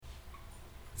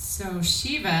So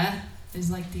Shiva is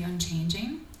like the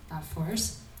unchanging, that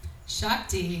force.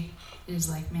 Shakti is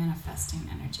like manifesting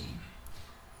energy.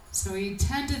 So we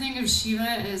tend to think of Shiva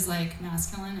as like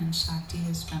masculine and Shakti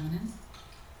as feminine.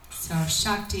 So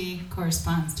Shakti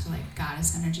corresponds to like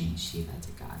goddess energy, Shiva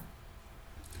to God.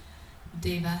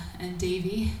 Deva and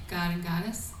Devi, God and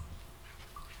goddess.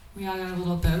 We all got a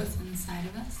little both inside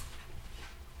of us.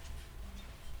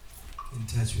 In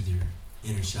touch with your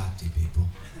inner Shakti, people.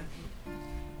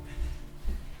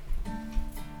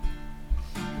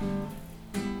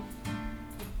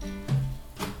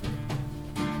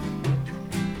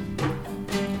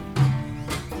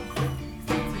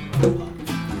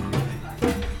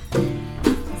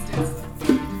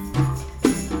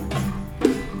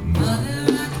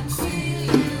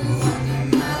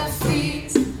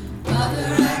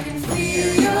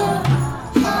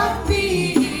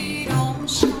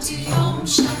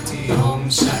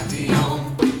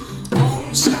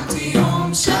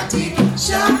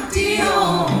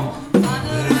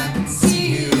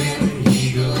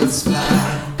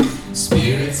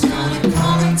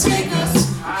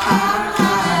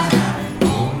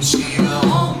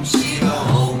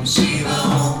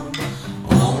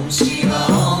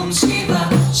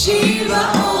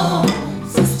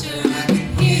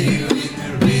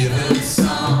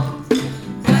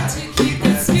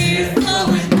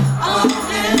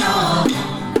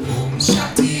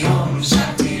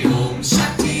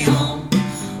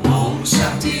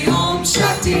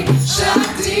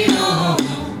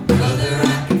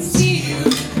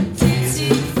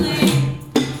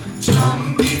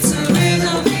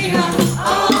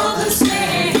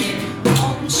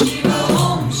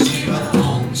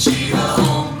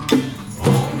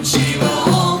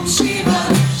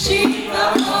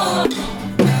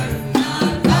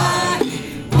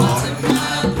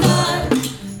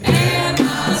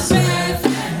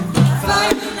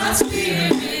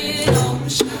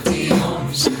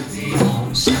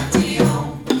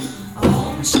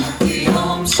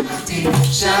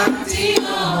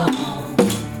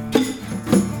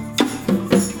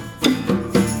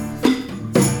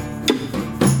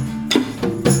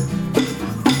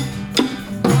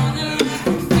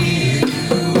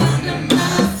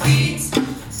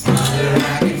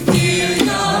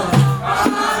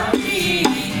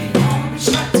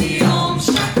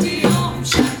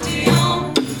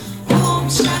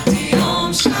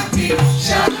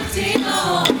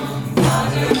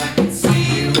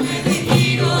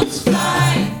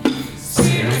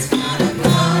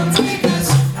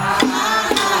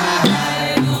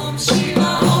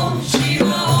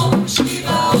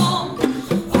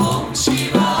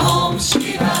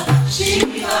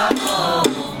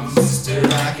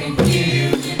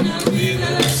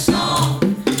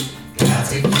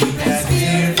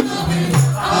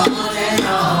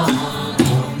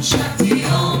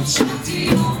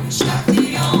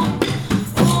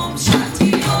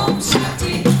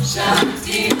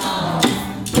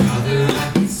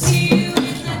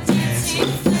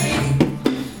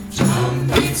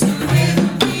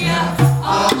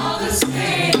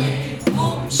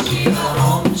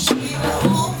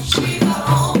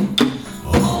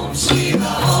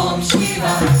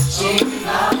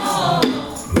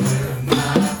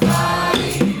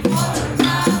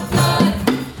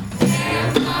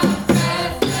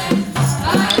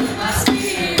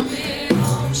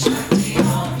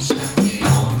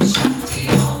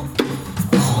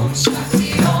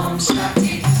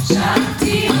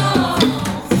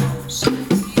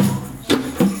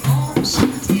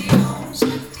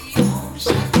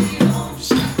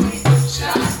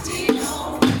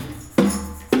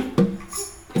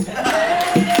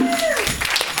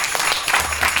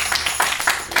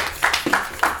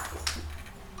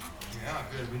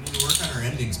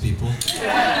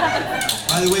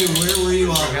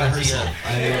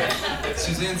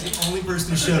 Suzanne's the only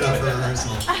person who showed up for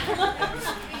rehearsal.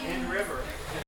 In river.